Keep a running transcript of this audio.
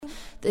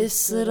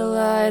This little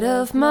light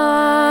of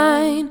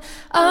mine,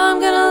 I'm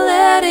gonna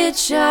let it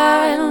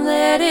shine,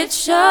 let it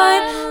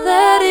shine,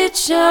 let it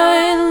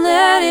shine,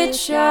 let it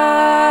shine.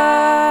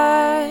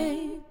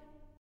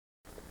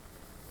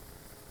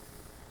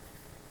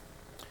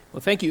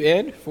 Well, thank you,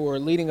 Ed, for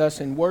leading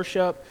us in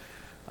worship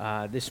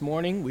this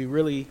morning. We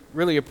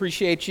really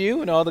appreciate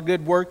you and all the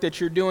good work that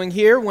you're doing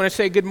here. I want to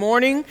say good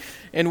morning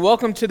and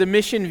welcome to the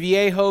Mission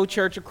Viejo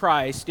Church of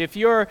Christ. If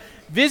you're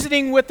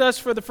visiting with us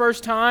for the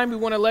first time, we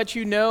want to let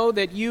you know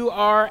that you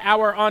are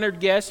our honored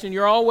guest and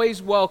you're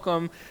always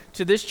welcome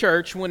to this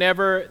church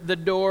whenever the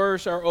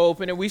doors are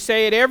open. And we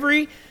say it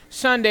every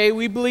Sunday.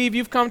 We believe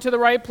you've come to the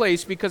right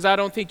place because I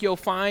don't think you'll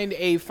find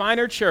a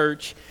finer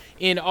church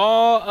in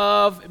all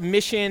of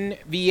Mission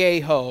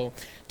Viejo.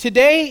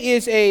 Today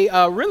is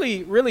a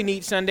really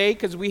neat Sunday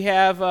because we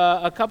have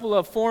a couple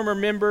of former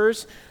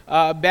members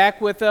back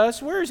with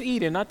us. Where's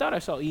Eden? I thought I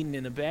saw Eden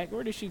in the back.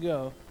 Where did she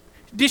go?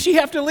 Did she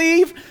have to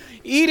leave?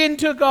 Eden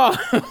took off.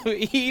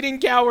 Eden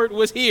Cowart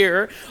was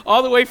here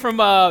all the way from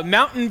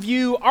Mountain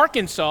View,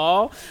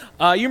 Arkansas.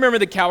 You remember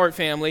the Cowart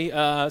family.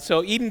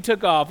 So Eden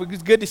took off. It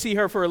was good to see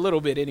her for a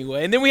little bit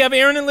anyway. And then we have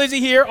Aaron and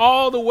Lizzie here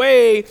all the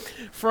way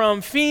from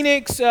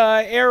Phoenix,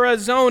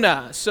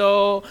 Arizona.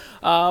 So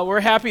we're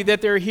happy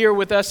that they're here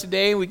with us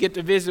today. We get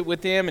to visit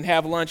with them and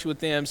have lunch with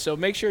them. So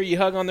make sure you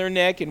hug on their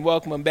neck and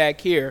welcome them back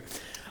here.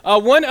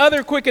 One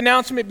other quick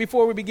announcement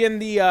before we begin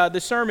the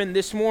sermon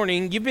this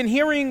morning. You've been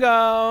hearing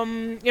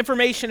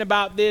information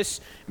about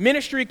this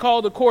ministry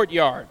called The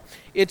Courtyard.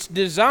 It's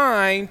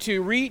designed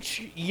to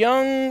reach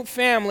young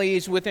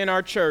families within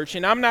our church.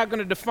 And I'm not going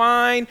to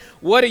define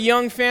what a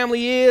young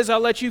family is. I'll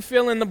let you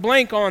fill in the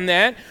blank on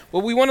that.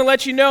 But we want to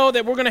let you know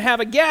that we're going to have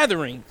a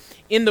gathering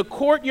in the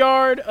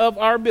courtyard of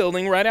our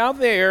building right out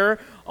there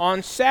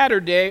on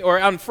Saturday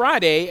or on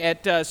Friday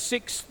at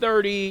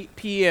 6:30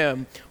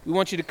 p.m. We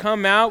want you to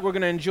come out. We're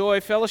going to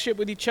enjoy fellowship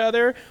with each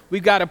other.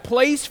 We've got a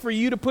place for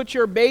you to put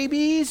your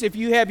babies if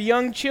you have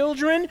young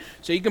children,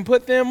 so you can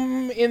put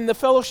them in the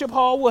fellowship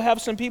hall. We'll have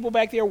some people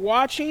back there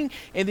watching,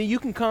 and then you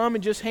can come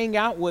and just hang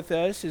out with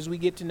us as we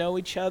get to know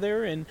each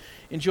other and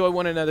enjoy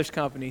one another's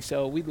company.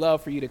 So we'd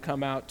love for you to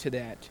come out to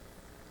that.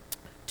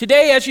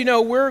 Today, as you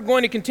know, we're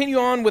going to continue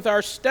on with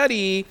our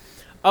study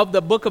of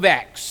the book of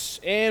Acts.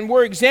 And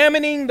we're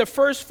examining the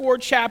first 4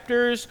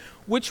 chapters,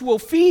 which will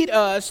feed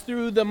us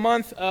through the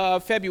month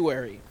of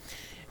February.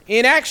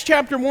 In Acts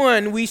chapter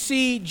 1, we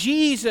see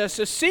Jesus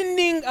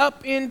ascending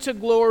up into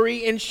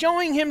glory and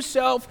showing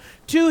himself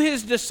to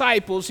his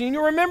disciples. And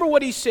you remember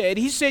what he said.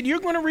 He said, you're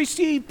going to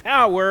receive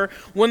power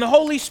when the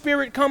Holy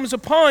Spirit comes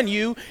upon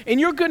you, and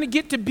you're going to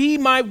get to be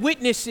my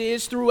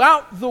witnesses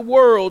throughout the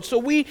world. So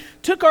we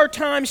took our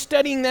time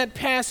studying that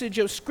passage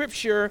of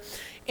Scripture.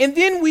 And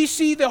then we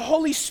see the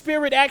Holy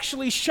Spirit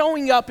actually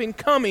showing up and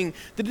coming.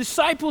 The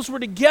disciples were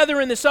together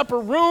in this upper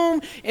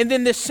room, and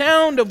then the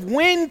sound of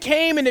wind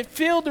came and it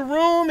filled the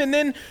room, and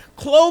then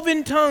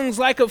cloven tongues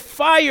like of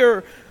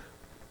fire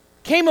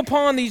came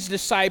upon these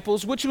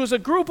disciples, which was a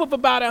group of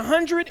about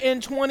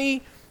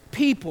 120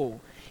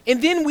 people.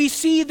 And then we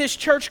see this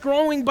church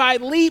growing by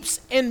leaps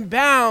and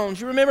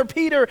bounds. You remember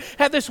Peter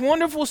had this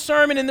wonderful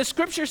sermon, and the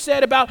scripture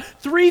said about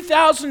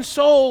 3,000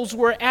 souls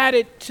were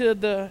added to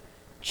the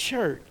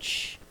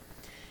church.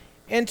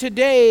 And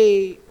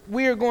today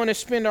we are going to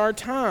spend our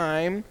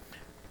time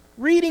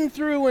reading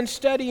through and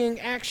studying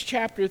Acts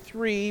chapter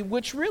 3,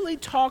 which really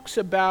talks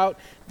about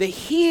the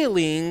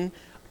healing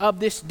of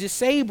this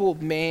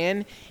disabled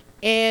man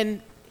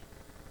and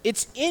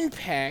its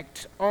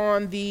impact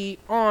on the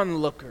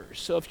onlookers.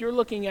 So if you're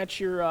looking at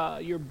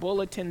your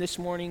bulletin this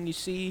morning, you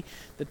see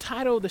the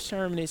title of the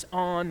sermon is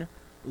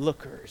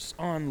Onlookers,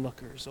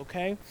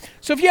 okay?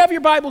 So if you have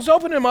your Bibles,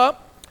 open them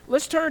up.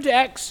 Let's turn to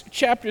Acts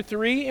chapter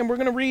 3, and we're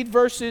going to read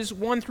verses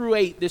 1 through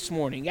 8 this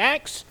morning.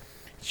 Acts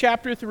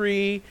chapter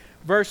 3,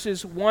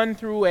 verses 1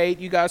 through 8.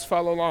 You guys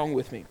follow along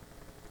with me.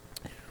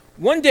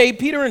 One day,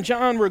 Peter and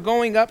John were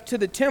going up to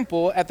the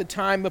temple at the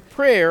time of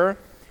prayer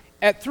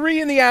at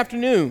 3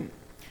 p.m.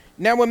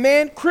 Now, a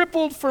man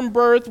crippled from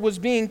birth was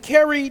being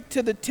carried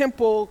to the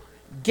temple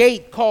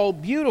gate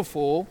called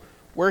Beautiful,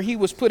 where he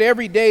was put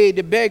every day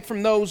to beg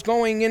from those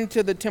going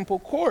into the temple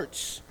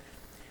courts.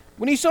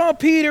 When he saw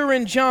Peter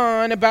and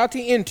John about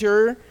to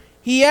enter,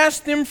 he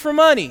asked them for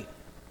money.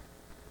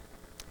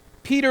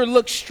 Peter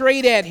looked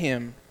straight at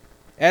him,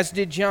 as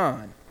did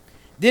John.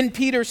 Then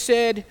Peter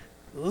said,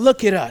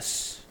 "Look at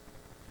us."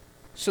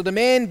 So the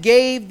man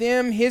gave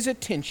them his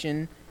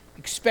attention,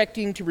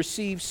 expecting to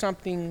receive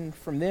something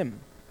from them.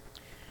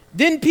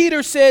 Then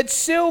Peter said,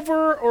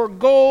 "Silver or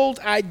gold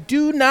I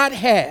do not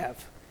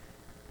have,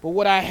 but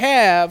what I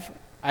have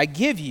I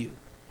give you.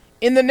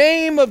 In the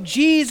name of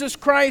Jesus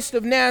Christ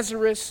of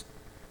Nazareth,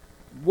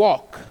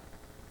 walk."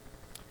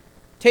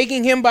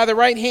 Taking him by the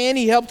right hand,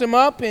 he helped him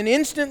up, and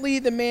instantly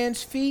the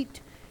man's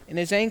feet and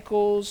his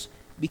ankles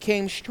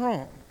became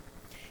strong.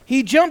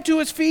 He jumped to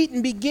his feet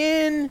and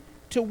began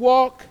to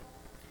walk.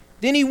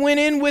 Then he went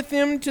in with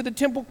them to the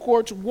temple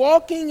courts,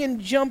 walking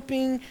and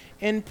jumping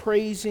and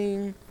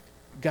praising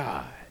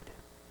God.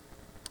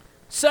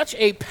 Such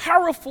a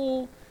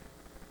powerful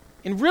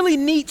and really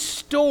neat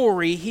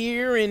story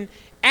here in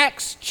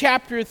Acts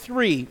chapter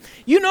 3.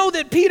 You know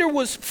that Peter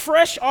was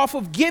fresh off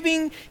of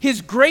giving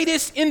his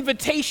greatest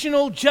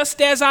invitational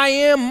just as I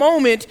am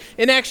moment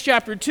in Acts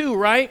chapter 2,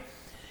 right?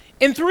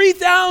 And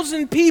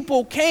 3,000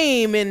 people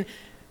came, and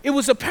it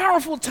was a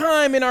powerful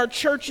time in our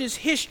church's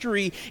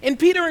history. And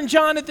Peter and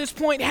John at this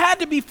point had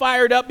to be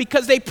fired up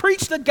because they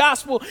preached the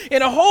gospel,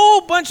 and a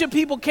whole bunch of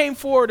people came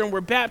forward and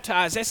were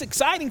baptized. That's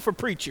exciting for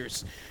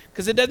preachers,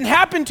 because it doesn't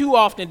happen too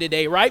often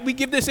today, right? We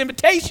give this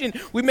invitation.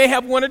 We may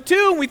have one or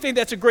two, and we think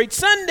that's a great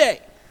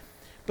Sunday.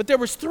 But there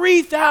was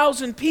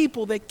 3,000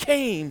 people that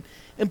came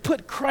and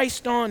put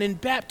Christ on in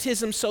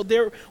baptism, so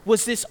there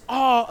was this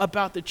awe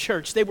about the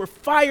church. They were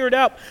fired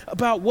up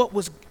about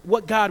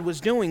what God was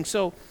doing.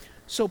 So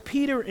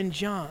Peter and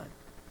John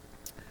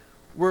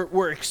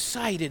were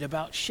excited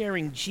about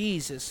sharing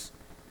Jesus.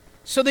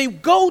 So they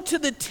go to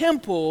the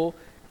temple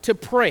to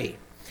pray.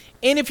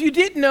 And if you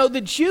didn't know,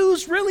 the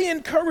Jews really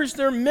encouraged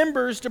their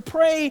members to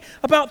pray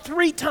about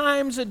 3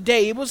 times a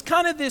day. It was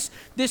kind of this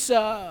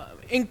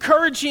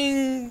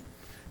encouraging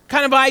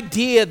kind of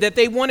idea that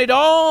they wanted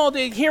all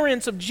the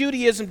adherents of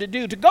Judaism to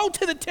do, to go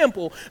to the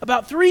temple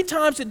about 3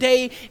 times a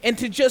day and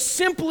to just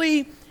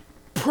simply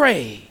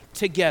pray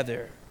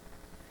together.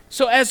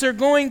 So as they're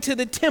going to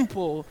the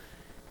temple,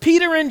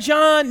 Peter and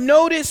John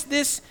notice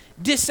this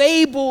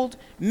disabled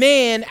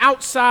man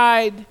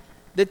outside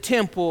the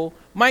temple.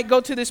 Might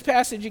go to this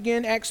passage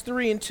again, Acts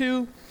 3 and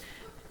 2.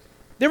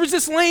 There was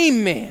this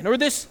lame man, or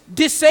this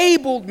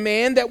disabled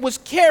man, that was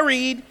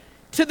carried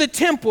to the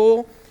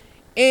temple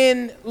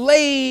and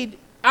laid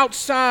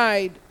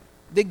outside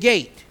the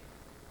gate.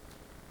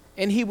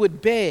 And he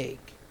would beg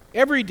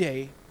every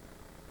day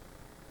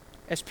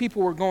as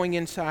people were going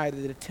inside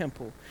of the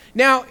temple.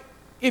 Now,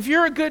 if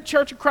you're a good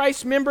Church of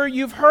Christ member,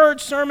 you've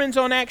heard sermons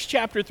on Acts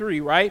chapter 3,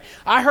 right?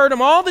 I heard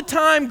them all the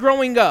time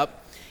growing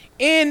up.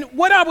 And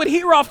what I would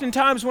hear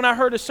oftentimes when I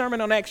heard a sermon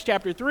on Acts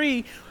chapter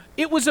 3,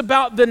 it was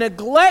about the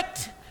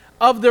neglect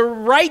of the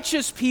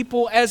righteous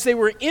people as they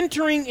were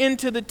entering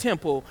into the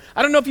temple.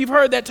 I don't know if you've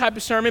heard that type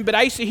of sermon, but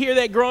I used to hear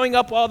that growing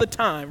up all the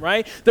time,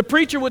 right? The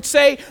preacher would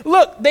say,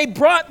 look, they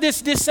brought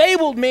this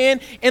disabled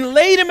man and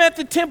laid him at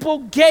the temple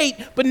gate,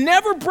 but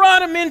never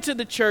brought him into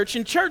the church.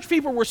 And church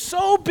people were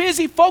so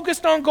busy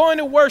focused on going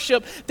to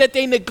worship that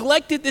they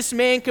neglected this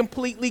man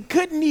completely,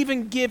 couldn't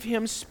even give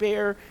him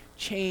spare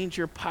change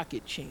or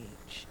pocket change.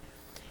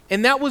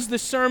 And that was the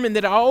sermon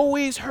that I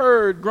always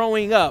heard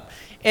growing up,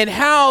 and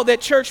how that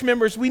church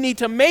members, we need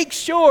to make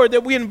sure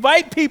that we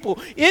invite people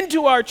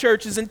into our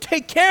churches and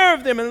take care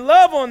of them and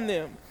love on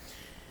them.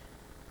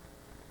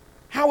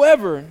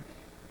 However,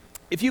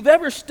 if you've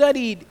ever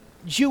studied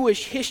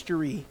Jewish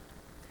history,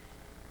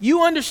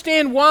 you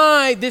understand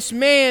why this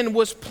man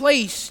was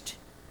placed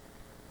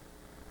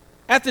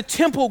at the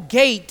temple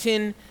gate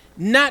and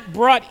not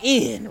brought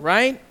in,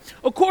 right?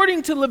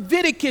 According to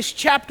Leviticus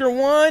chapter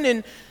 1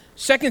 and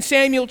 2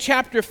 Samuel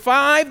chapter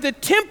 5, the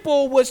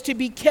temple was to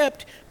be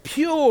kept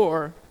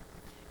pure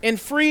and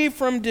free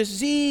from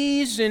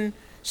disease and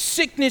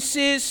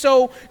sicknesses.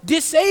 So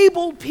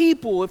disabled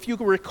people, if you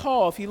can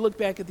recall, if you look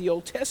back at the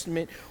Old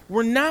Testament,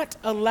 were not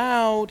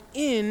allowed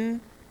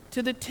in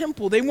to the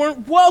temple. They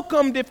weren't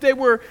welcomed if they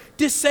were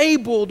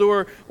disabled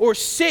or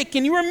sick.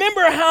 And you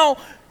remember how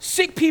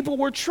sick people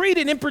were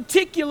treated. In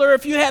particular,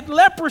 if you had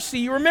leprosy,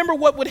 you remember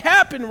what would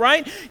happen,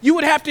 right? You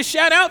would have to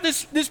shout out,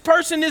 this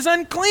person is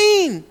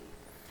unclean.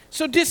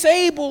 So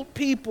disabled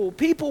people,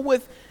 people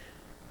with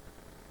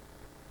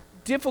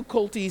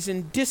difficulties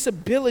and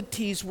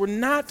disabilities were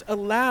not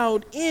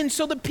allowed in.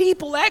 So the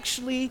people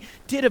actually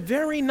did a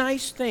very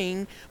nice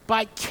thing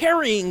by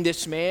carrying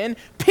this man,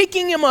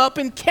 picking him up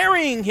and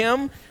carrying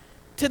him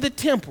to the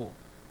temple.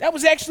 That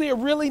was actually a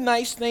really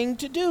nice thing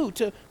to do,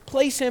 to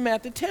place him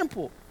at the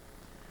temple.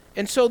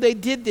 And so they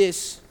did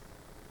this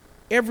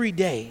every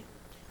day.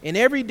 And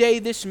every day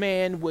this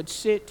man would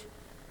sit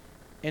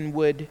and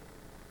would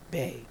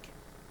beg.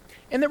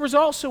 And there was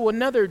also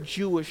another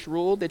Jewish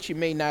rule that you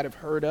may not have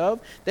heard of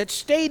that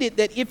stated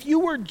that if you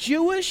were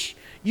Jewish,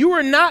 you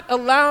were not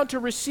allowed to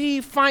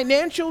receive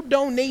financial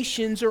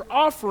donations or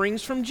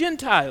offerings from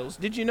Gentiles.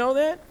 Did you know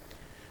that?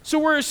 So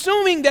we're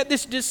assuming that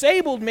this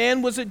disabled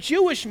man was a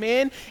Jewish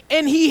man,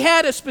 and he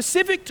had a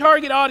specific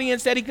target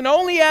audience that he can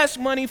only ask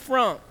money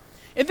from.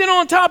 And then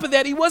on top of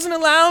that, he wasn't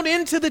allowed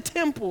into the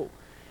temple.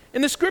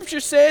 And the scripture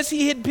says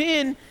he had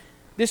been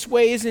this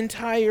way his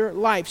entire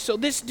life. So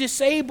this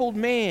disabled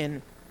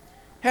man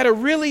had a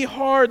really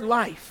hard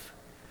life.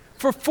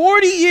 For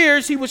 40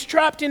 years, he was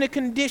trapped in a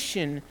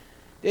condition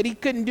that he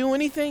couldn't do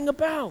anything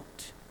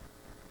about.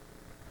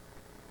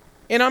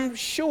 And I'm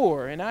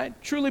sure, and I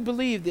truly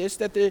believe this,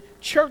 that the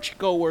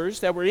churchgoers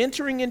that were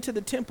entering into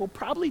the temple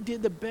probably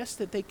did the best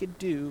that they could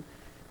do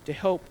to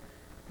help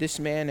this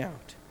man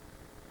out.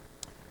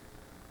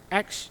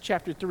 Acts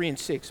chapter 3 and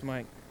 6,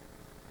 Mike.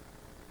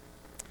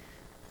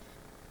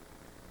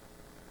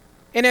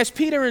 And as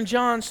Peter and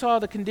John saw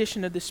the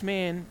condition of this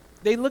man,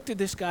 they looked at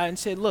this guy and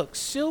said, look,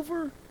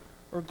 silver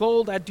or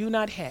gold I do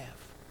not have,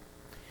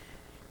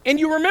 And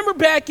you remember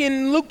back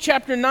in Luke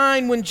chapter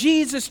 9 when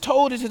Jesus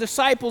told his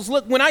disciples,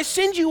 look, when I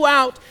send you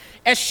out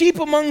as sheep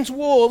amongst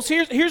wolves,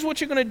 here's what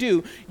you're going to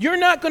do. You're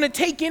not going to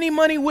take any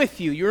money with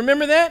you. You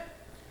remember that?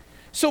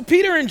 So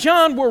Peter and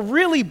John were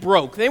really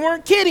broke. They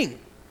weren't kidding.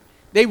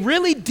 They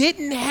really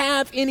didn't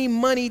have any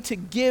money to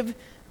give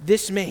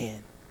this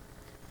man.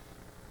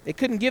 They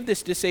couldn't give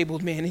this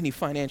disabled man any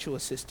financial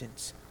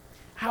assistance.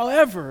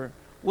 However,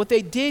 what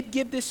they did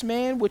give this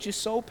man, which is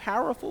so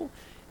powerful,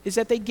 is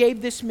that they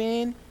gave this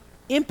man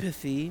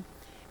empathy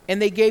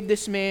and they gave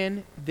this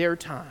man their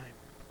time.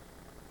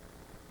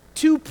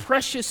 Two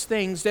precious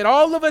things that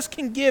all of us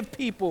can give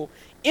people: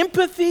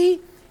 empathy,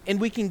 and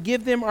we can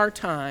give them our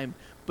time.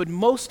 But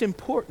most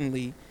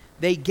importantly,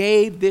 they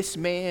gave this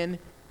man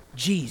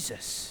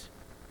Jesus.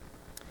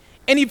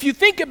 And if you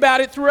think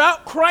about it,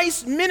 throughout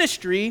Christ's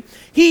ministry,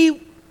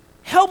 he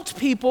helped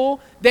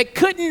people that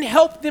couldn't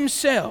help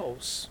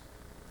themselves.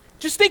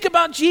 Just think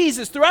about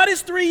Jesus. Throughout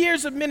his 3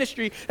 years of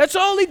ministry, that's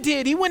all he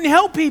did. He wouldn't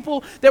help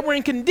people that were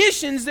in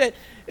conditions that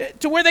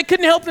to where they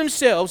couldn't help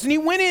themselves. And he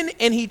went in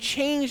and he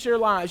changed their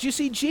lives. You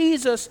see,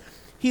 Jesus,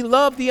 he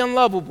loved the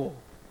unlovable.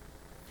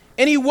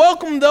 And he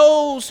welcomed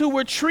those who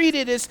were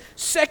treated as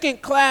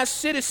second-class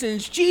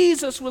citizens.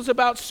 Jesus was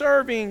about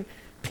serving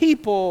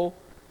people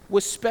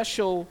with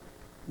special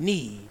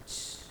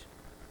needs.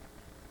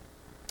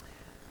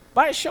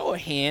 By a show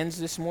of hands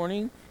this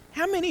morning,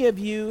 how many of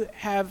you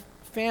have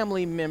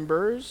family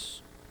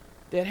members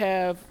that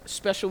have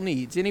special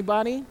needs?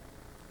 Anybody?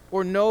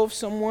 Or know of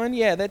someone?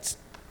 Yeah, that's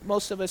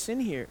most of us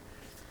in here.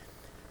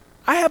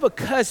 I have a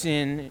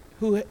cousin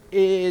who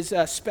is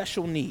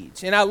special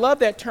needs, and I love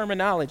that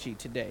terminology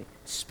today,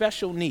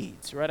 special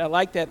needs, right? I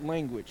like that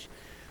language.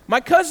 My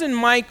cousin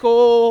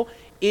Michael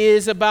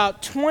is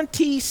about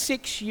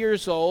 26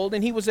 years old,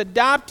 and he was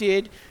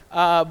adopted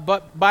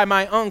by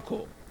my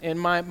uncle and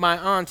my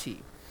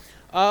auntie.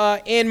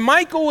 And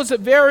Michael was a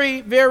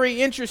very,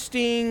 very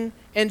interesting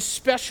and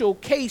special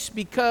case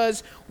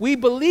because we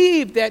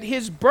believe that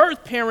his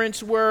birth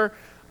parents were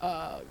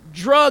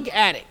drug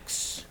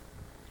addicts.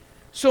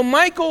 So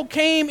Michael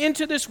came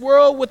into this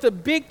world with a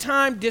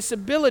big-time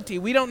disability.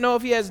 We don't know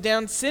if he has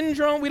Down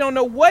syndrome. We don't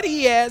know what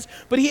he has,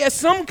 but he has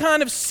some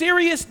kind of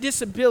serious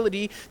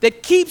disability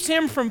that keeps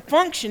him from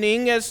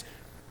functioning as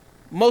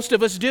most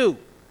of us do.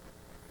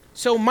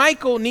 So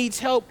Michael needs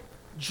help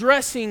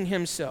dressing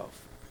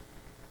himself.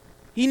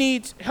 He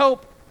needs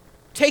help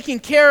taking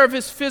care of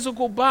his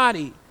physical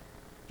body.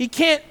 He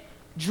can't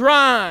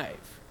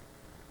drive.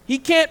 He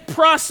can't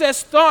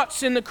process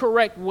thoughts in the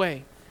correct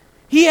way.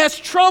 He has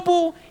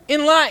trouble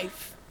in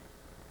life.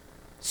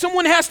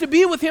 Someone has to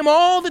be with him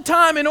all the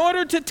time in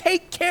order to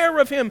take care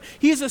of him.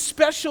 He is a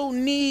special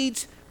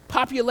needs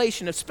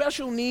population, a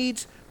special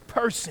needs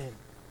person.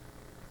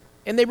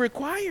 And they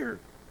require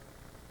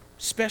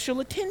special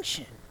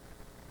attention.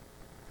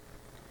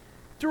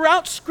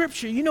 Throughout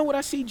Scripture, you know what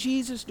I see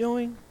Jesus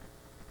doing?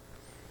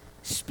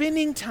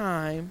 Spending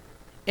time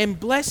and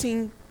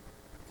blessing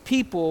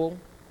people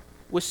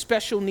with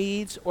special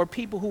needs or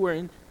people who are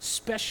in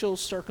special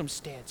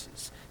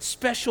circumstances,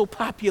 special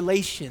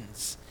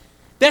populations.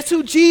 That's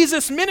who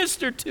Jesus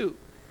ministered to.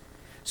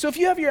 So if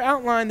you have your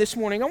outline this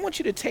morning, I want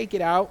you to take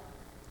it out.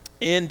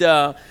 And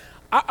I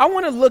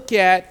want to look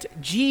at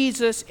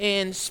Jesus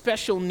and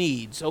special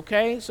needs,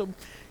 okay? So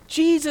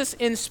Jesus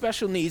and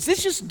special needs.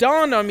 This just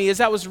dawned on me as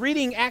I was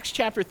reading Acts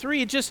chapter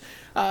 3. It just,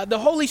 the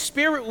Holy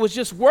Spirit was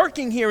just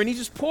working here, and he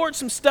just poured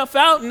some stuff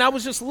out, and I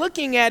was just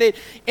looking at it,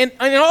 and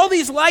all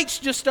these lights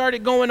just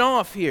started going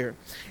off here.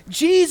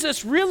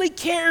 Jesus really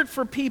cared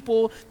for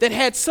people that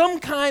had some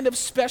kind of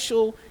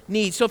special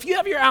needs. So if you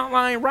have your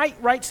outline,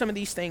 write some of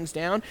these things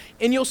down,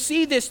 and you'll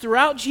see this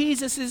throughout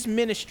Jesus'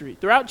 ministry.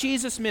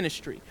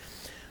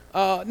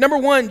 Number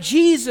one,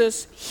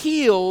 Jesus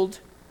healed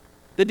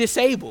the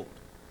disabled.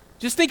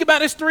 Just think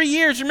about his 3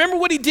 years. Remember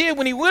what he did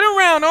when he went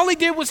around. All he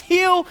did was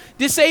heal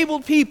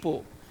disabled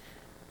people.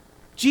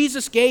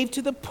 Jesus gave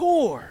to the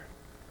poor.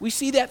 We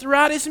see that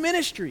throughout his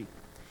ministry.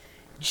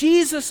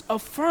 Jesus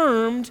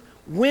affirmed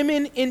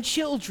women and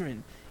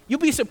children. You'll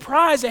be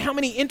surprised at how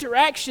many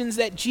interactions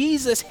that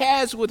Jesus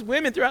has with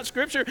women throughout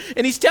Scripture.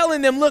 And he's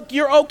telling them, look,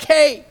 you're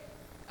okay.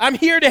 I'm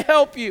here to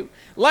help you.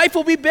 Life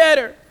will be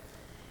better.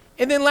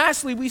 And then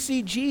lastly, we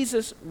see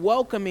Jesus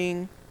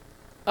welcoming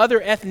other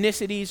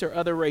ethnicities or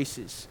other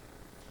races.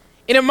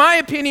 And in my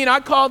opinion, I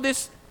call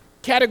this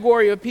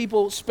category of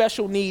people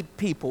special need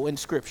people in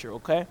Scripture,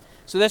 okay?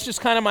 So that's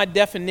just kind of my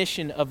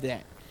definition of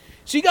that.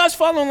 So you guys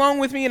follow along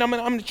with me, and I'm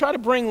going to try to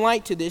bring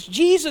light to this.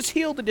 Jesus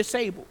healed the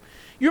disabled.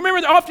 You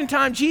remember that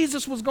oftentimes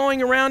Jesus was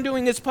going around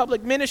doing his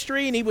public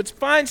ministry, and he would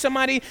find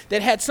somebody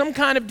that had some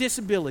kind of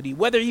disability,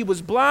 whether he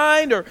was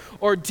blind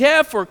or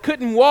deaf or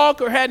couldn't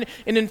walk or had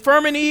an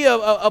infirmity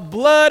of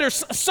blood or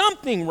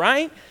something,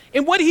 right?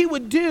 And what he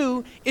would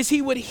do is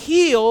he would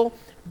heal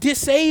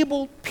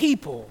disabled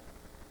people.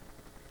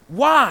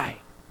 Why?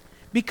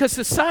 Because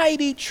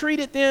society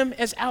treated them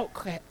as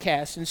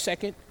outcasts and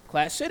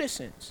second-class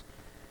citizens.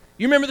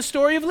 You remember the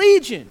story of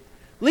Legion.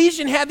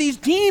 Legion had these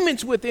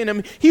demons within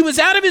him. He was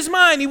out of his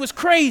mind. He was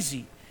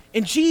crazy.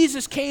 And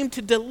Jesus came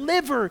to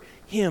deliver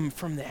him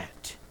from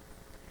that.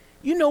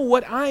 You know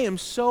what I am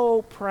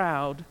so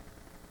proud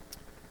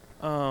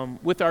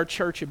with our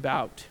church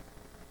about?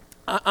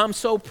 I'm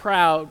so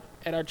proud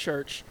at our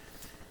church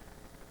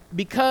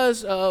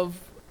because of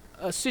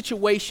a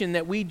situation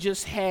that we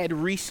just had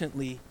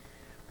recently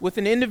with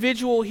an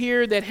individual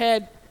here that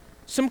had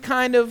some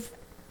kind of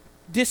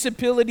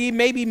disability,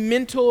 maybe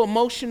mental,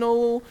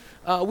 emotional.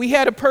 We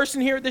had a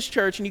person here at this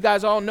church, and you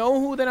guys all know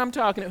who I'm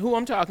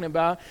talking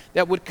about,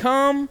 that would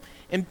come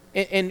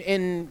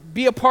and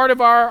be a part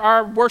of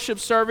our worship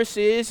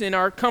services and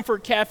our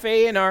Comfort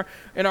Cafe and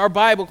our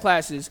Bible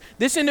classes.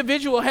 This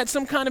individual had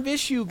some kind of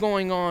issue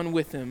going on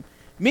with him.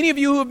 Many of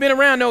you who have been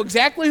around know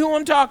exactly who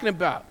I'm talking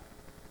about.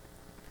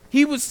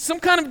 He was some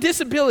kind of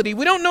disability.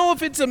 We don't know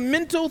if it's a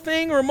mental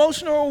thing or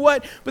emotional or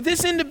what, but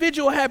this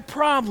individual had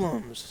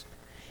problems.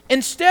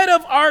 Instead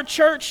of our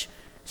church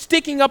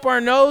sticking up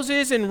our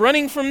noses and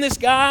running from this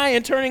guy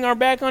and turning our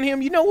back on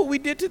him, you know what we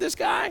did to this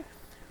guy?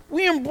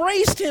 We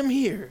embraced him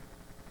here.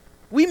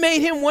 We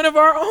made him one of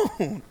our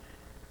own.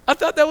 I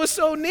thought that was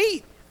so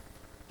neat.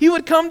 He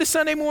would come to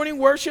Sunday morning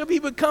worship. He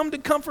would come to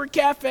Comfort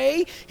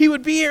Cafe. He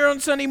would be here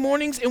on Sunday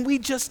mornings, and we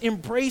just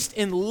embraced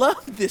and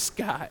loved this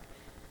guy.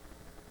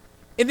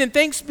 And then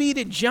thanks be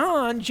to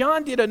John.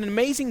 John did an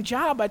amazing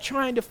job by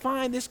trying to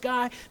find this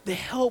guy the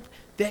help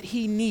that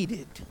he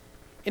needed.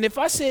 And if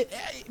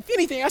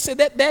anything, I said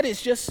that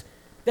is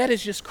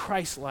just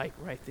Christ-like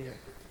right there.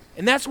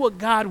 And that's what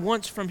God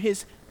wants from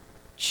his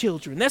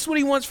children. That's what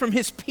he wants from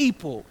his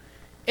people.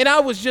 And I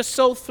was just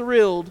so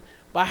thrilled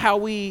by how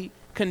we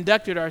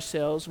conducted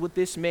ourselves with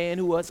this man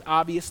who was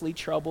obviously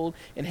troubled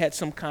and had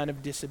some kind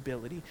of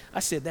disability.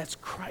 I said, that's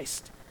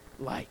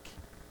Christ-like.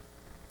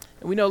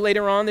 And we know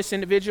later on this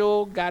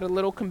individual got a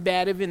little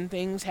combative and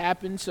things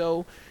happened,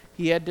 so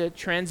he had to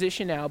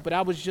transition out. But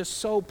I was just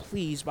so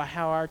pleased by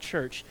how our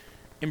church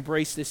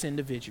embraced this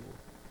individual.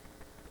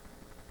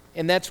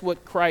 And that's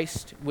what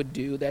Christ would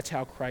do. That's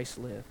how Christ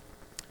lived.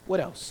 What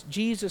else?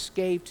 Jesus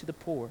gave to the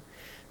poor.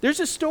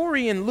 There's a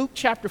story in Luke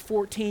chapter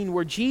 14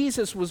 where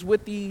Jesus was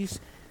with these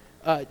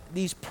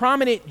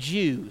prominent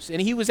Jews,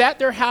 and he was at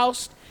their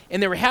house,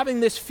 and they were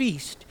having this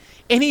feast.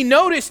 And he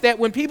noticed that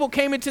when people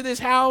came into this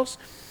house,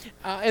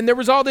 and there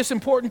was all this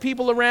important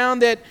people around,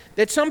 that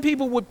some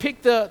people would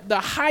pick the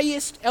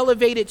highest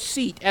elevated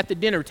seat at the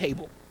dinner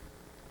table.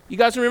 You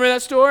guys remember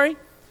that story?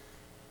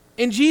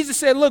 And Jesus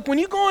said, look, when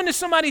you go into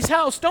somebody's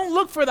house, don't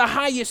look for the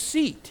highest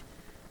seat.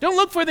 Don't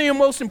look for the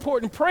most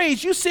important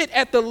praise. You sit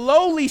at the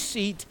lowly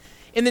seat,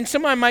 and then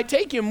somebody might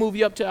take you and move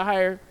you up to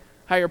a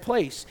higher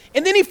place.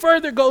 And then he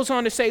further goes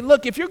on to say,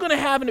 look, if you're going to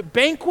have a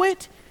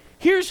banquet,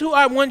 here's who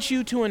I want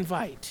you to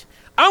invite.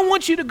 I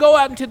want you to go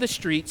out into the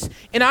streets,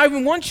 and I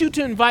want you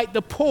to invite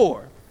the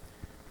poor,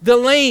 the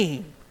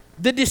lame,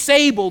 the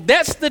disabled.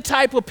 That's the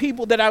type of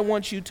people that I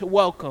want you to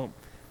welcome.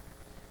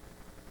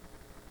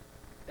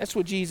 That's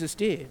what Jesus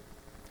did.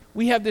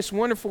 We have this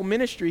wonderful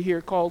ministry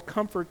here called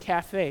Comfort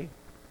Cafe,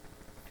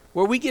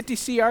 where we get to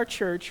see our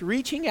church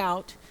reaching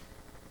out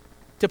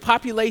to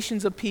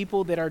populations of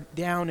people that are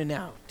down and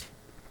out.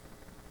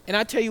 And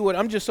I tell you what,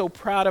 I'm just so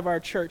proud of our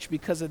church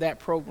because of that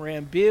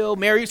program. Bill,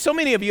 Mary, so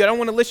many of you, I don't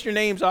want to list your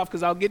names off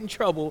because I'll get in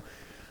trouble.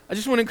 I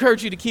just want to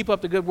encourage you to keep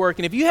up the good work.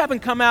 And if you haven't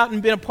come out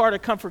and been a part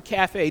of Comfort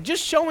Cafe,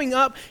 just showing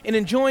up and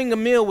enjoying a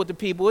meal with the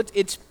people,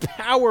 it's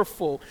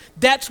powerful.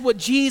 That's what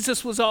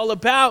Jesus was all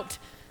about,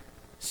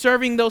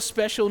 serving those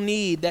special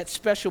need, that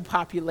special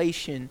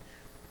population.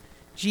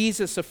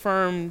 Jesus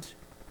affirmed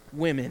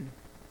women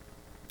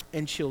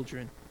and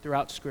children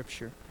throughout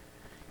Scripture.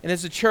 And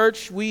as a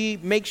church, we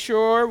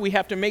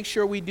have to make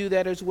sure we do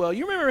that as well.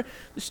 You remember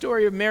the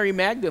story of Mary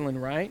Magdalene,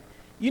 right?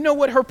 You know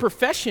what her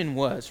profession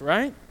was,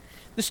 right?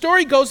 The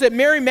story goes that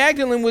Mary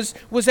Magdalene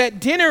was at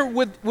dinner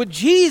with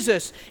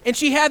Jesus, and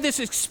she had this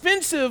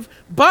expensive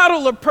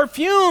bottle of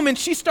perfume, and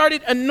she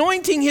started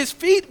anointing his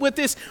feet with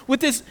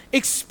this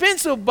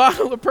expensive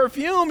bottle of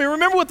perfume. And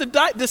remember what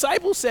the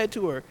disciples said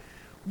to her.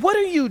 What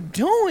are you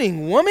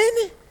doing, woman?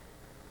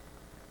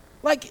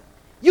 Like,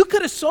 you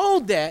could have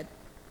sold that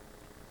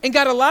and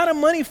got a lot of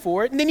money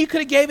for it, and then you could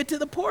have gave it to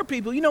the poor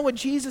people. You know what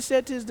Jesus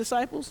said to his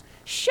disciples?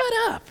 Shut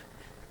up,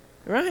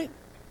 right?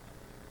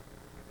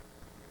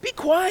 Be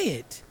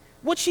quiet.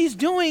 What she's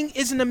doing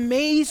is an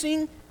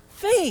amazing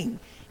thing.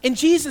 And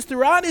Jesus,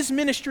 throughout his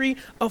ministry,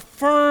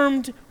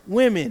 affirmed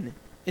women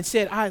and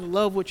said, I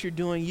love what you're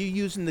doing. You're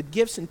using the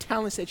gifts and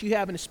talents that you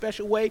have in a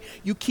special way.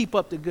 You keep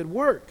up the good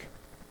work.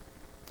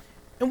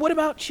 And what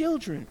about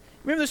children?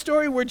 Remember the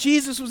story where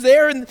Jesus was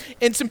there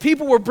and some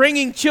people were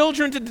bringing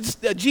children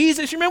to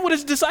Jesus? You remember what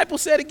his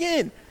disciples said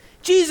again?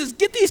 Jesus,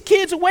 get these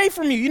kids away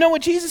from you. You know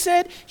what Jesus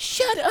said?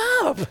 Shut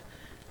up,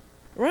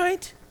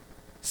 right?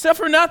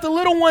 Suffer not the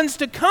little ones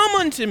to come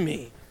unto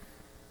me.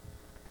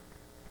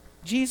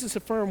 Jesus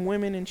affirmed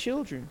women and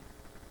children.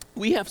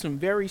 We have some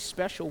very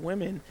special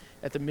women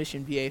at the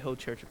Mission Viejo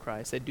Church of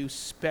Christ that do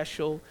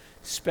special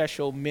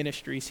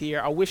ministries here.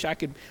 I wish I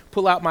could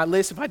pull out my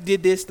list. If I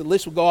did this, the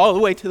list would go all the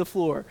way to the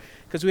floor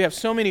because we have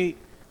so many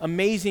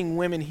amazing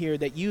women here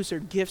that use their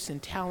gifts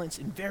and talents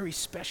in very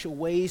special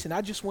ways, and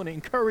I just want to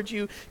encourage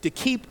you to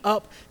keep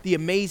up the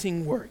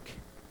amazing work.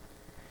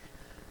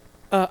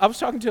 I was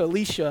talking to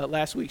Alicia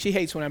last week. She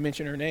hates when I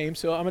mention her name,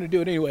 so I'm going to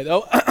do it anyway,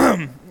 though.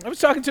 I was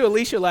talking to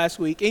Alicia last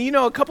week, and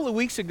a couple of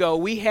weeks ago,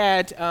 we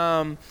had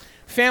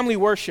family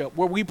worship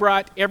where we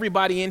brought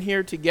everybody in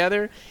here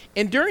together,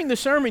 and during the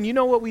sermon, you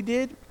know what we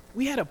did?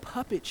 We had a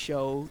puppet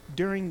show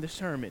during the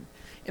sermon.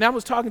 And I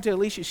was talking to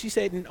Alicia. She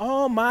said, in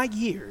all my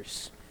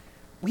years,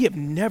 we have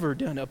never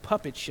done a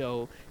puppet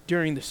show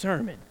during the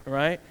sermon,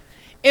 right?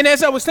 And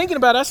as I was thinking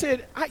about it, I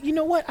said, you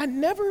know what? I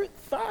never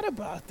thought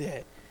about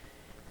that.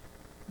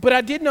 But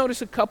I did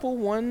notice a couple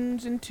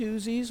ones and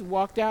twosies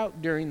walked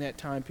out during that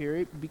time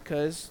period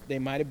because they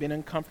might have been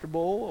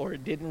uncomfortable or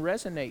it didn't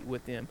resonate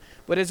with them.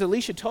 But as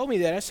Alicia told me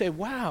that, I said,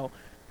 wow,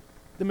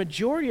 the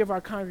majority of our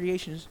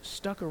congregations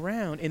stuck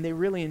around and they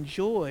really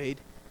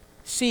enjoyed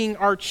seeing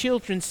our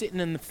children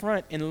sitting in the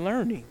front and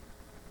learning.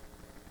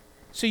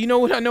 So you know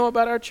what I know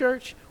about our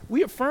church?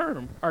 We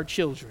affirm our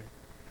children.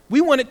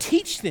 We want to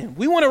teach them.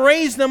 We want to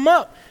raise them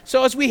up.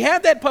 So as we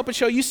had that puppet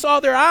show, you saw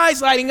their eyes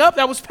lighting up.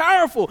 That was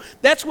powerful.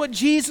 That's what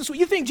you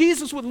think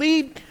Jesus would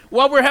leave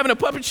while we're having a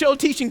puppet show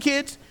teaching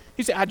kids?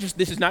 He said,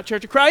 this is not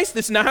Church of Christ.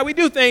 This is not how we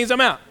do things.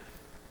 I'm out.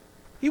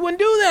 He wouldn't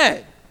do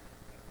that.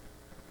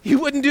 He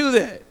wouldn't do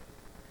that.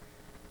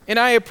 And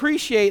I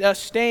appreciate us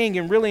staying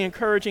and really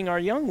encouraging our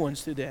young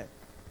ones through that.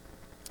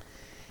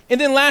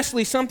 And then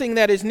lastly, something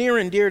that is near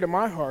and dear to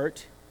my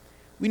heart,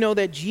 we know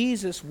that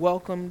Jesus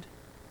welcomed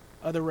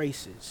other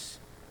races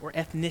or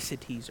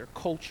ethnicities or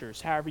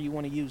cultures, however you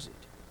want to use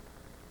it.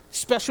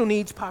 Special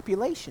needs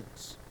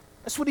populations.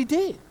 That's what he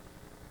did.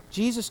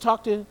 Jesus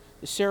talked to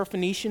the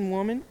Syrophoenician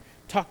woman,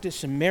 talked to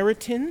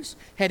Samaritans,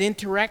 had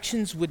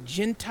interactions with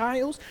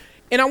Gentiles.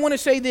 And I want to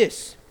say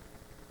this.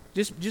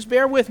 Just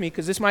bear with me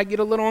because this might get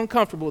a little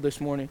uncomfortable this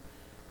morning.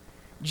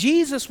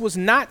 Jesus was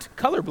not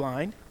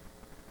colorblind.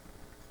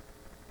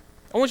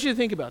 I want you to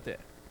think about that.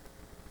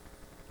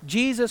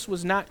 Jesus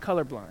was not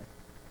colorblind.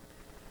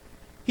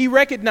 He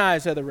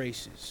recognized other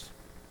races.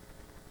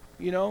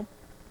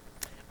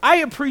 I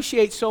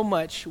appreciate so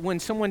much when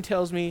someone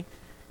tells me,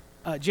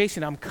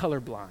 Jason, I'm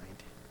colorblind.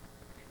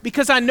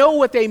 Because I know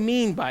what they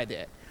mean by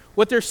that.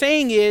 What they're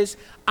saying is,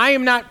 I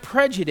am not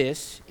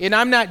prejudiced and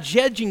I'm not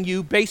judging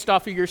you based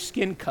off of your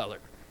skin color.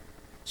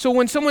 So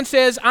when someone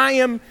says, I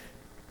am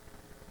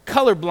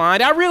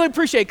colorblind, I really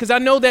appreciate it because I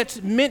know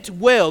that's meant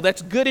well,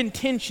 that's good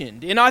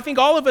intentioned. And I think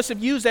all of us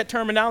have used that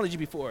terminology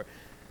before.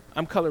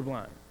 I'm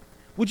colorblind.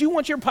 Would you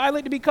want your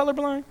pilot to be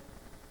colorblind?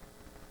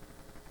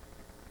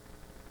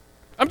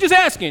 I'm just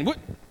asking.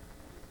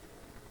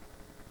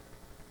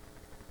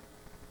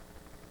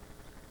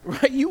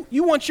 Right?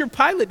 You want your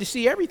pilot to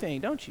see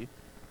everything, don't you?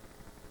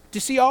 To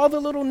see all the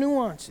little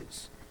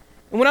nuances.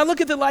 And when I look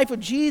at the life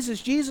of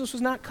Jesus, Jesus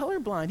was not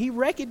colorblind. He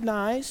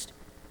recognized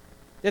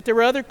that there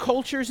were other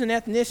cultures and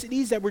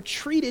ethnicities that were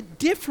treated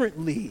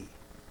differently.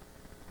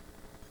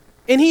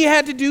 And he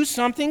had to do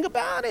something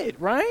about it,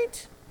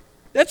 right?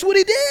 That's what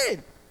he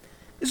did.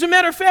 As a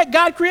matter of fact,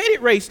 God created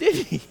race,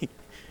 didn't he?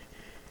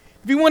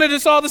 If he wanted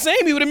us all the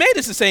same, he would have made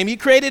us the same. He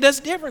created us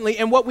differently.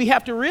 And what we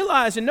have to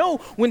realize and know,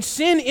 when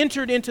sin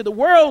entered into the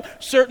world,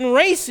 certain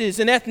races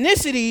and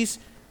ethnicities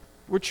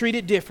were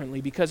treated differently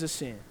because of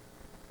sin.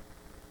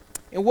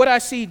 And what I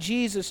see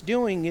Jesus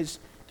doing is,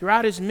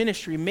 throughout his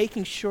ministry,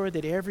 making sure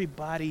that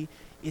everybody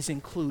is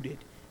included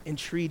and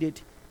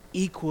treated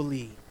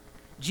equally.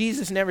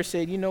 Jesus never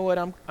said, you know what,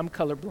 I'm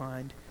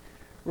colorblind.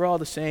 We're all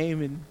the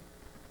same and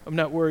I'm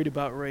not worried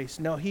about race.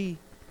 No, he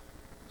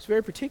was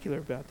very particular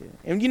about that.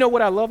 And you know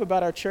what I love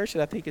about our church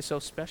that I think is so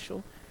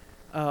special?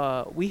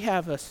 We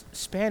have a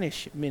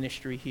Spanish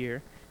ministry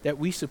here that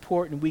we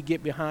support and we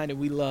get behind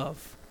and we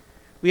love.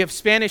 We have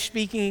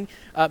Spanish-speaking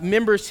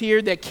members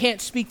here that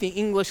can't speak the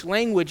English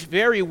language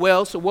very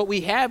well. So what we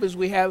have is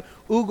we have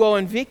Hugo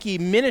and Vicky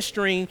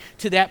ministering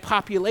to that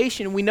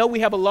population. And we know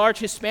we have a large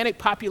Hispanic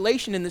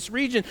population in this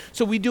region,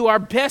 so we do our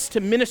best to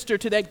minister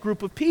to that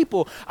group of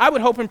people. I would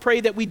hope and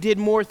pray that we did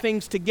more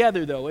things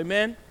together, though.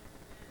 Amen?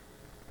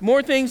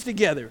 More things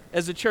together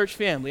as a church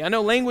family. I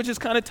know language is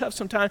kind of tough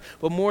sometimes,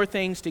 but more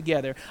things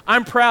together.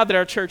 I'm proud that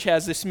our church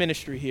has this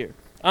ministry here.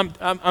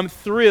 I'm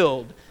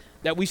thrilled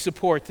that we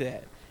support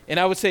that. And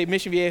I would say,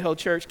 Mission Viejo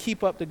Church,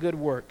 keep up the good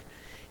work.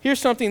 Here's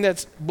something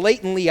that's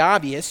blatantly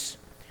obvious.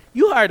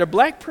 You hired a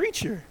black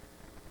preacher.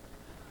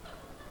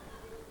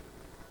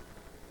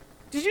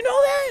 Did you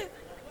know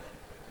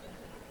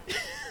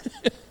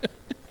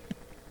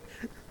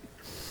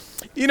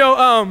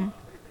that?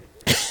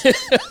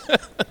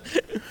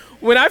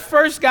 When I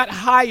first got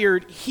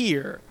hired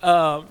here,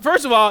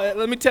 first of all,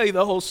 let me tell you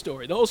the whole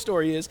story. The whole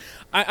story is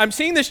I'm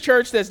seeing this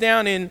church that's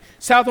down in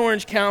South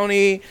Orange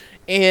County,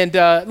 and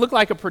it looked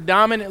like a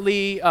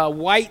predominantly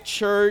white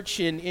church,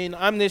 and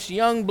I'm this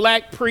young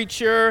black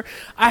preacher.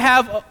 I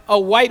have a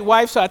white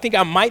wife, so I think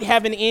I might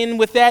have an in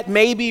with that,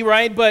 maybe,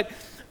 right? But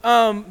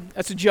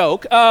that's a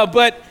joke.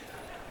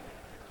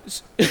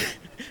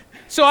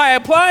 So I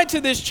applied to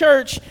this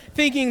church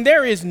thinking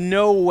there is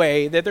no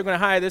way that they're going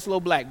to hire this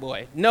little black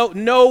boy. No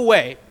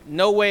way.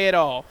 No way at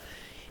all.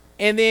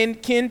 And then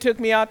Ken took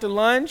me out to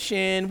lunch,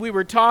 and we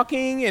were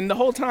talking, and the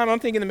whole time I'm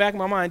thinking in the back of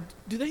my mind,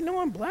 do they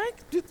know I'm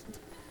black?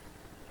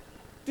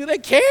 Do they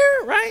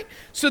care, right?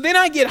 So then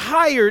I get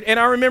hired, and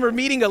I remember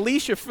meeting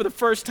Alicia for the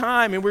first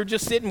time, and we were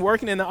just sitting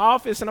working in the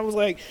office, and I was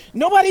like,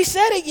 nobody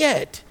said it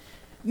yet.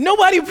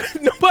 Nobody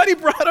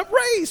brought up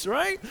race,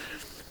 right?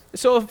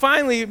 So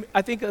finally,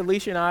 I think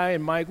Alicia and I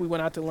and Mike, we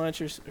went out to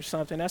lunch or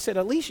something. I said,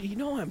 Alicia, you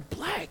know I'm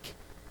black.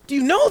 Do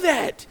you know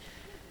that?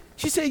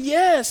 She said,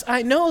 yes,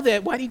 I know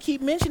that. Why do you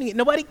keep mentioning it?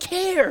 Nobody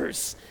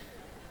cares.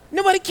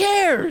 Nobody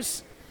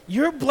cares.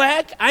 You're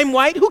black, I'm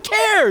white, who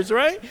cares,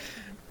 right?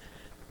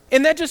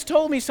 And that just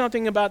told me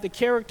something about the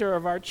character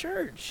of our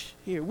church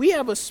here. We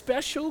have a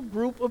special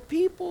group of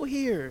people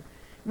here.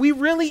 We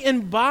really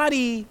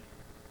embody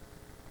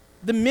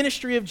the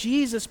ministry of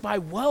Jesus by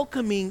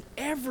welcoming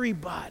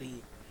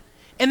everybody.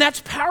 And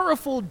that's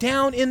powerful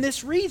down in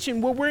this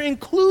region where we're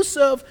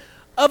inclusive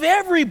of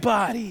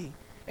everybody.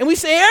 And we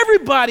say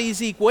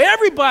everybody's equal,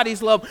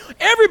 everybody's loved,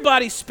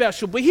 everybody's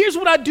special. But here's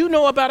what I do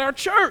know about our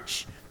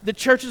church, the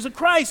Churches of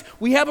Christ.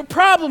 We have a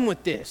problem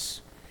with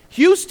this.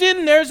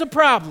 Houston, there's a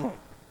problem.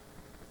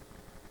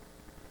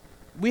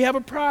 We have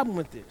a problem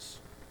with this.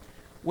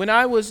 When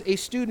I was a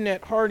student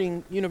at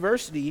Harding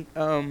University,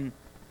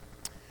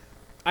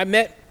 I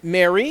met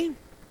Mary.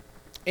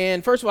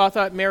 And first of all, I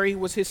thought Mary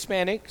was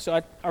Hispanic.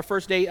 So our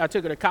first date, I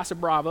took her to Casa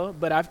Brava.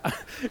 But I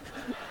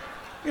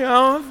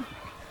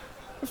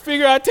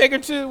figured I'd take her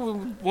to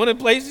one of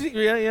the places.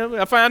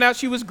 I found out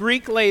she was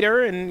Greek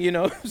later, and it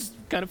was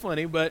kind of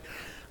funny. But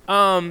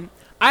I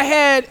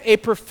had a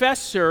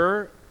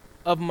professor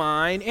of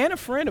mine and a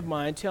friend of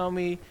mine tell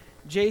me,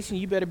 Jason,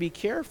 you better be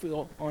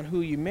careful on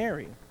who you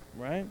marry,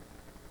 right?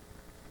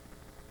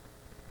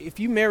 If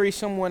you marry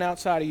someone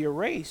outside of your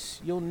race,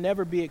 you'll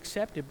never be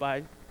accepted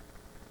by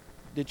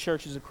the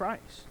Churches of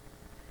Christ.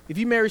 If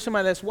you marry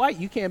somebody that's white,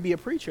 you can't be a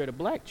preacher at a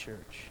black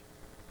church.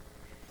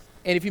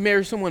 And if you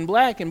marry someone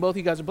black and both of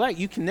you guys are black,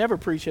 you can never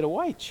preach at a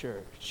white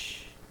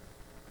church.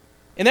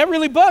 And that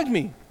really bugged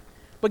me.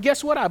 But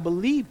guess what? I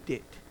believed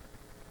it.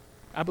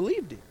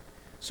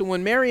 So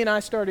when Mary and I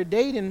started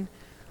dating,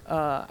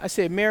 I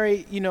said,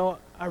 Mary,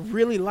 I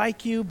really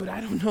like you, but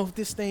I don't know if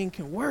this thing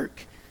can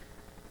work.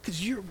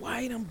 Because you're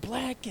white, I'm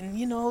black, and,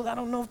 I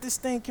don't know if this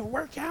thing can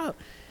work out.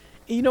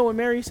 And you know what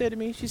Mary said to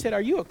me? She said,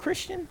 are you a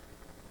Christian?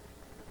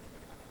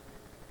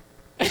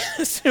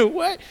 I said,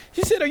 what?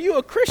 She said, are you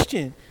a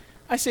Christian?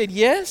 I said,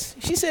 yes.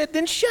 She said,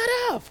 then shut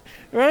up,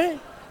 right?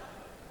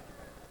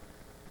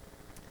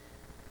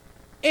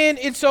 And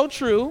it's so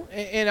true,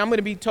 and I'm going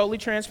to be totally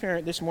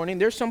transparent this morning.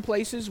 There's some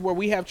places where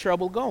we have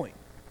trouble going.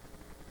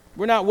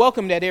 We're not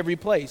welcomed at every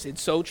place.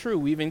 It's so true.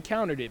 We've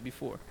encountered it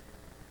before.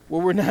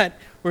 Where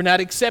we're not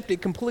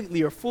accepted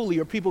completely or fully,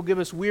 or people give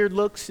us weird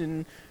looks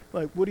and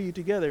like, what are you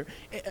together?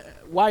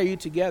 Why are you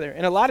together?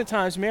 And a lot of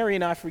times Mary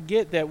and I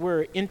forget that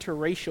we're an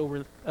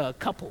interracial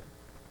couple.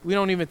 We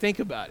don't even think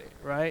about it,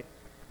 right?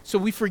 So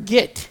we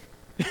forget.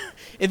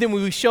 And then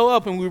when we show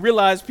up and we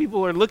realize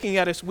people are looking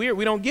at us weird,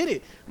 we don't get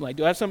it. I'm like,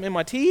 do I have something in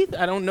my teeth?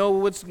 I don't know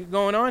what's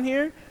going on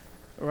here,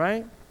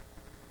 right?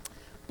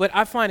 But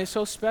I find it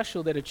so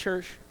special that a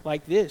church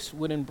like this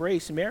would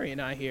embrace Mary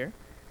and I here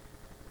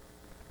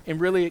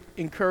and really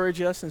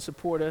encourage us and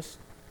support us.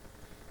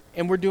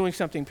 And we're doing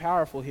something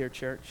powerful here,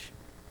 church.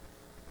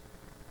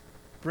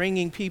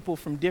 Bringing people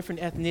from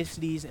different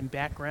ethnicities and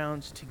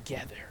backgrounds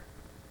together.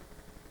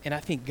 And I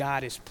think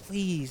God is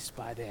pleased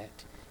by that.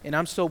 And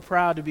I'm so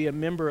proud to be a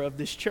member of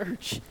this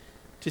church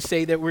to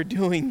say that we're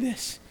doing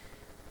this.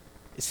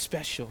 It's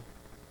special.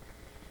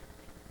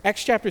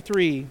 Acts chapter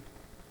 3,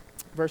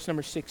 verse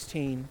number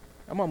 16.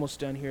 I'm almost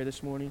done here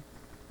this morning.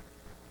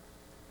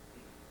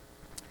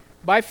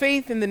 By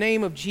faith in the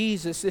name of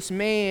Jesus, this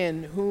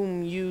man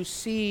whom you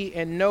see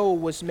and know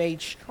was made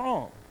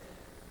strong.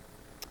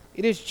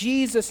 It is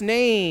Jesus'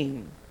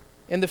 name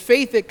and the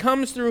faith that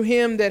comes through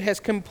him that has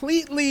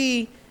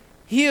completely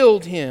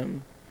healed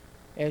him,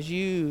 as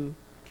you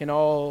can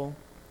all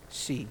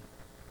see.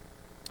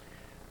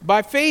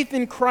 By faith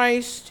in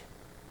Christ,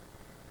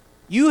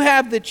 you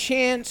have the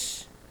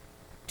chance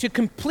to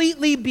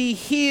completely be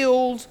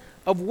healed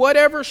of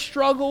whatever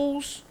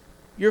struggles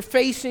you're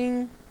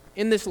facing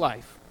in this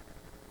life.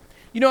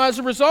 As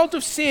a result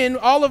of sin,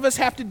 all of us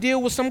have to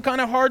deal with some kind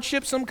of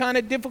hardship, some kind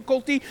of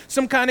difficulty,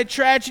 some kind of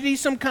tragedy,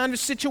 some kind of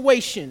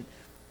situation.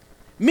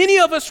 Many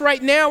of us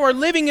right now are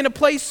living in a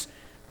place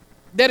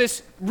that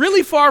is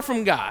really far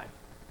from God.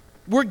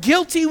 We're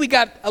guilty. We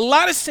got a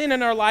lot of sin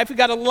in our life. We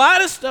got a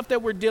lot of stuff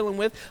that we're dealing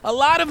with, a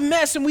lot of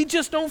mess, and we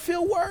just don't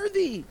feel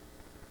worthy.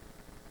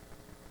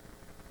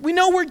 We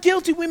know we're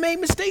guilty. We made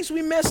mistakes.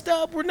 We messed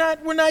up. We're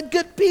not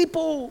good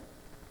people.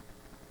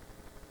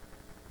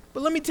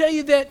 But let me tell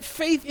you that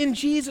faith in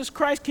Jesus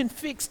Christ can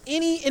fix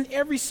any and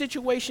every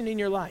situation in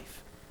your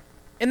life.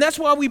 And that's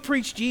why we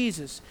preach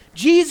Jesus.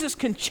 Jesus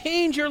can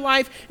change your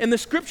life, and the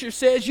scripture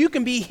says you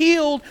can be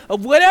healed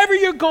of whatever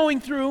you're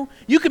going through.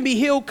 You can be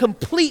healed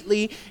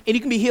completely, and you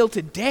can be healed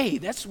today.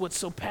 That's what's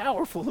so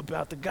powerful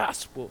about the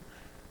gospel.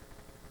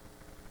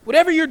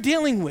 Whatever you're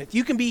dealing with,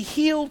 you can be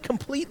healed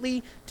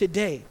completely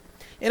today.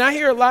 And I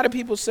hear a lot of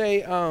people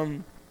say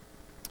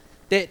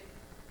that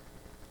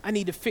I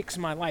need to fix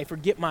my life or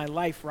get my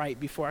life right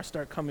before I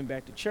start coming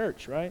back to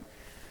church, right?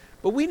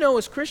 But we know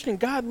as Christians,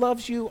 God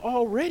loves you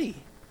already.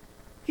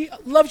 He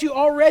loves you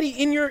already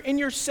in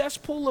your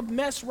cesspool of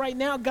mess right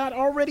now. God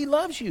already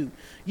loves you.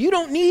 You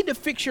don't need to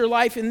fix your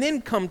life and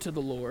then come to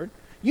the Lord.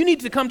 You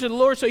need to come to the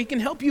Lord so he can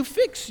help you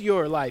fix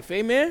your life.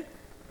 Amen?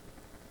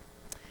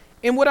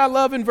 And what I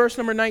love in verse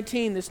number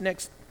 19, this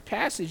next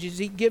passage, is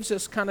he gives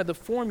us kind of the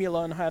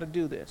formula on how to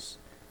do this,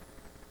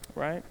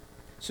 right?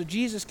 So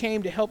Jesus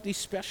came to help these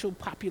special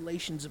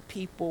populations of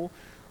people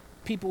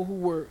who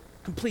were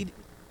complete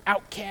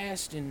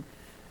outcast, and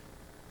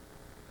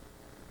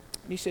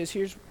he says,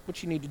 here's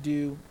what you need to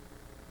do.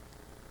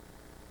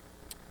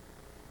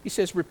 He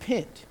says,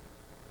 repent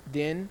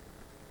then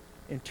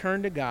and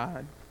turn to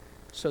God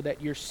so that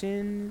your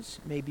sins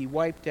may be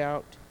wiped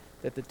out,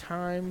 that the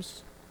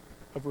times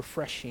of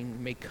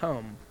refreshing may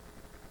come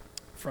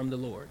from the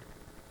Lord.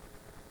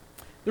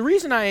 The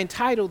reason I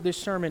entitled this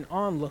sermon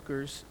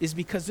Onlookers is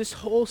because this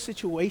whole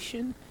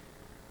situation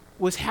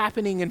was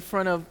happening in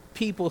front of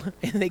people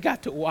and they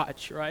got to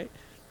watch, right?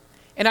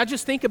 And I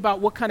just think about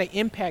what kind of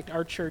impact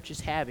our church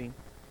is having.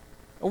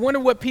 I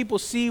wonder what people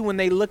see when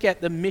they look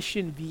at the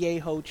Mission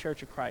Viejo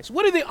Church of Christ.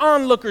 What do the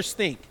onlookers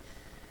think?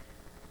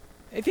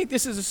 They think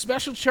this is a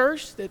special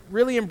church that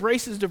really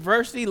embraces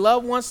diversity,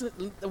 love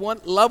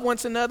one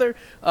another,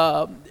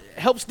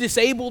 helps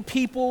disabled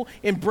people,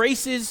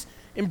 embraces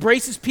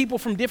people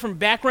from different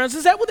backgrounds.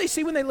 Is that what they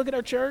see when they look at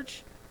our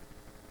church?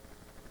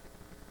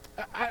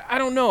 I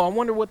don't know. I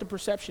wonder what the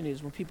perception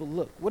is when people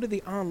look. What do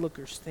the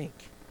onlookers think?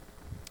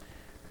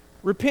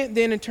 Repent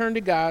then and turn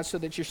to God so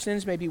that your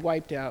sins may be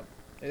wiped out,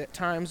 that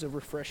times of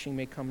refreshing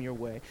may come your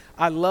way.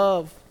 I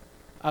love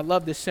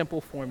this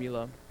simple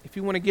formula. If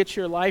you want to get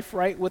your life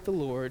right with the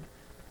Lord,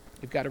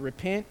 you've got to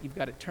repent, you've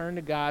got to turn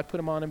to God, put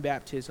him on in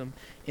baptism,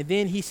 and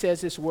then he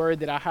says this word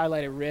that I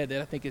highlighted red that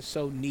I think is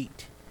so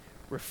neat,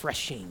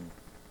 refreshing.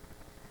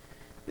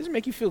 Does it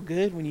make you feel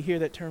good when you hear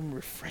that term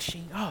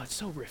refreshing? Oh, it's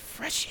so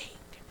refreshing.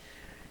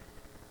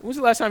 When was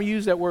the last time you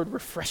used that word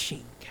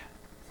refreshing?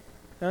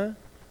 Huh?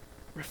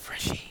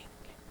 Refreshing.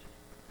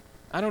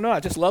 I don't know. I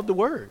just love the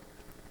word.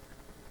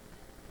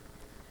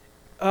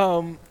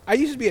 I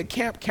used to be a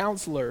camp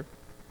counselor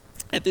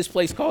at this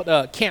place called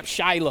Camp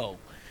Shiloh,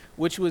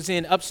 which was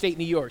in upstate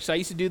New York. So I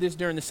used to do this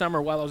during the summer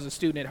while I was a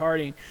student at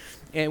Harding.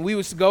 And we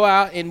used to go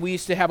out and we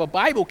used to have a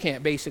Bible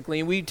camp,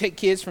 basically. And we'd take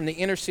kids from the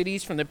inner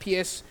cities, from the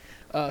PS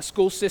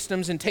school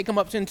systems, and take them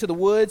up into the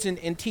woods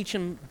and teach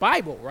them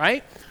Bible,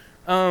 right?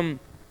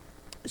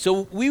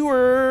 So we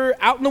were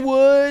out in the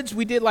woods.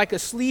 We did like a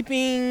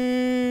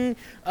sleeping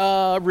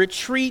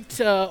retreat,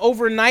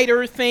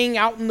 overnighter thing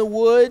out in the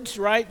woods,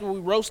 right? We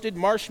roasted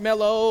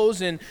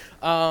marshmallows, and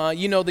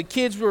the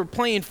kids were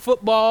playing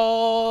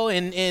football,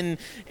 and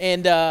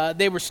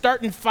they were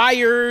starting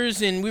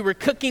fires, and we were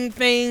cooking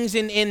things,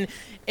 and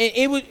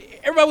it was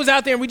everybody was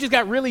out there, and we just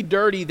got really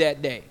dirty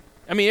that day.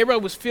 I mean,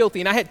 everybody was filthy,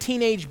 and I had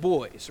teenage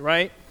boys,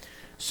 right?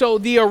 So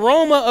the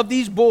aroma of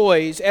these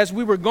boys as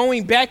we were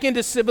going back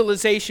into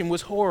civilization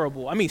was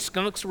horrible. I mean,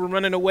 skunks were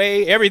running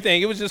away,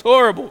 everything. It was just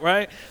horrible,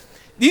 right?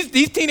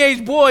 These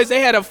teenage boys, they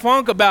had a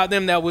funk about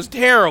them that was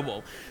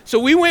terrible. So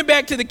we went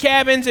back to the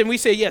cabins and we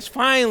said, yes,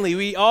 finally,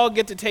 we all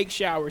get to take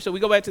showers. So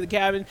we go back to the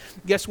cabin.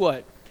 Guess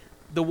what?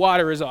 The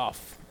water is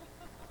off.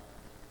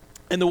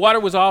 And the water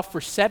was off for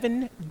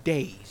 7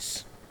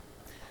 days.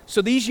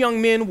 So these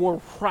young men were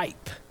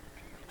ripe,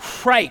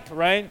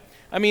 right?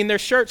 I mean, their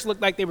shirts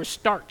looked like they were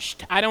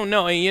starched. I don't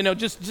know,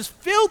 just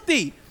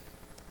filthy,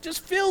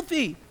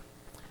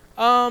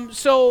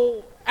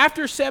 So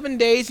after 7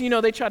 days,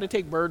 they try to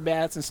take bird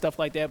baths and stuff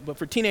like that. But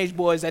for teenage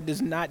boys, that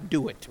does not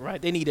do it,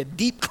 right? They need a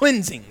deep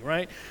cleansing,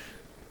 right?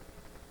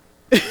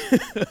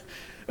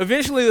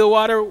 Eventually, the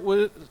water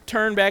was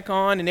turned back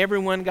on, and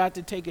everyone got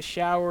to take a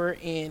shower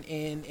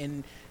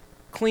and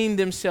clean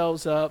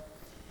themselves up.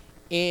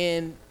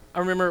 And I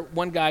remember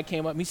one guy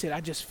came up and he said,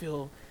 I just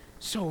feel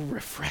so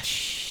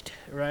refreshed,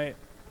 right?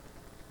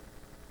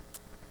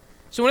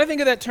 So when I think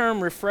of that term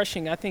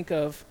refreshing, I think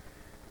of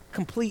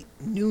complete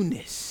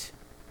newness.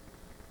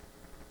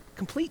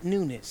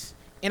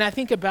 And I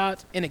think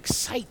about an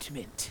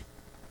excitement.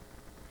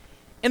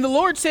 And the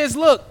Lord says,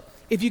 look,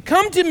 if you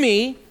come to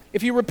me,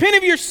 if you repent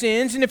of your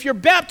sins, and if you're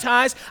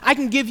baptized, I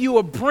can give you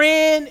a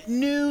brand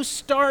new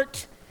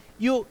start.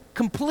 You'll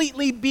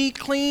completely be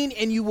clean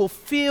and you will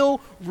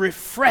feel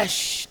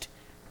refreshed.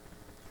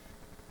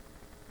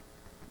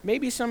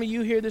 Maybe some of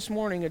you here this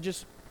morning are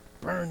just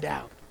burned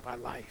out by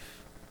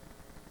life.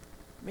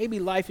 Maybe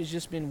life has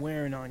just been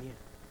wearing on you.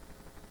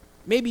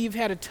 Maybe you've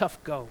had a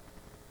tough go.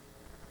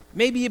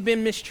 Maybe you've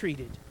been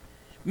mistreated.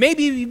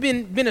 Maybe you've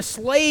been a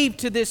slave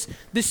to this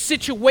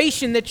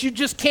situation that you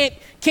just can't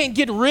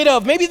get rid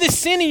of. Maybe this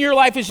sin in your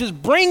life is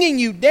just bringing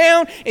you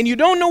down and you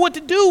don't know what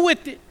to do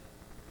with it.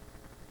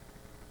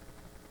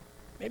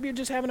 Maybe you're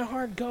just having a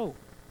hard go.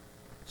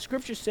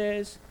 Scripture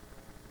says,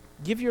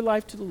 give your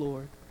life to the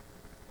Lord.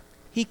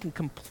 He can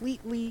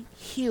completely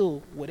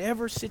heal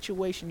whatever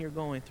situation you're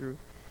going through,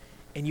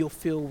 and you'll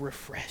feel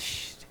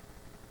refreshed.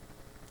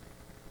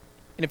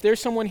 And if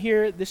there's someone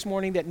here this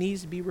morning that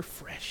needs to be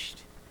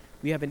refreshed,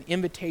 we have an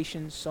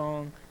invitation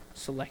song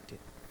selected.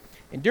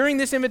 And during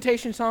this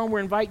invitation song, we're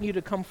inviting you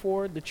to come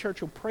forward. The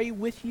church will pray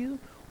with you.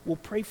 We'll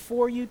pray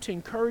for you to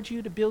encourage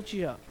you, to build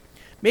you up.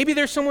 Maybe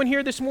there's someone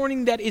here this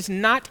morning that is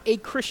not a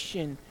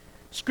Christian.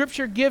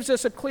 Scripture gives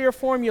us a clear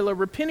formula.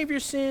 Repent of your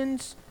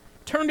sins,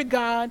 turn to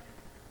God,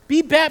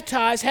 be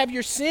baptized, have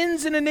your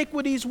sins and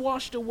iniquities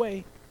washed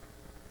away,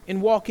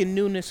 and walk in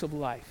newness of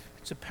life.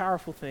 It's a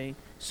powerful thing,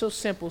 so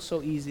simple,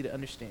 so easy to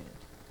understand.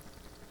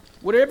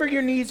 Whatever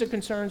your needs or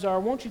concerns are,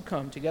 won't you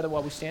come together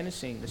while we stand and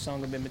sing the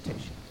song of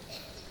invitation?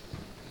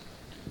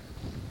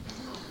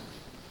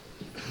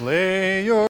 Lay your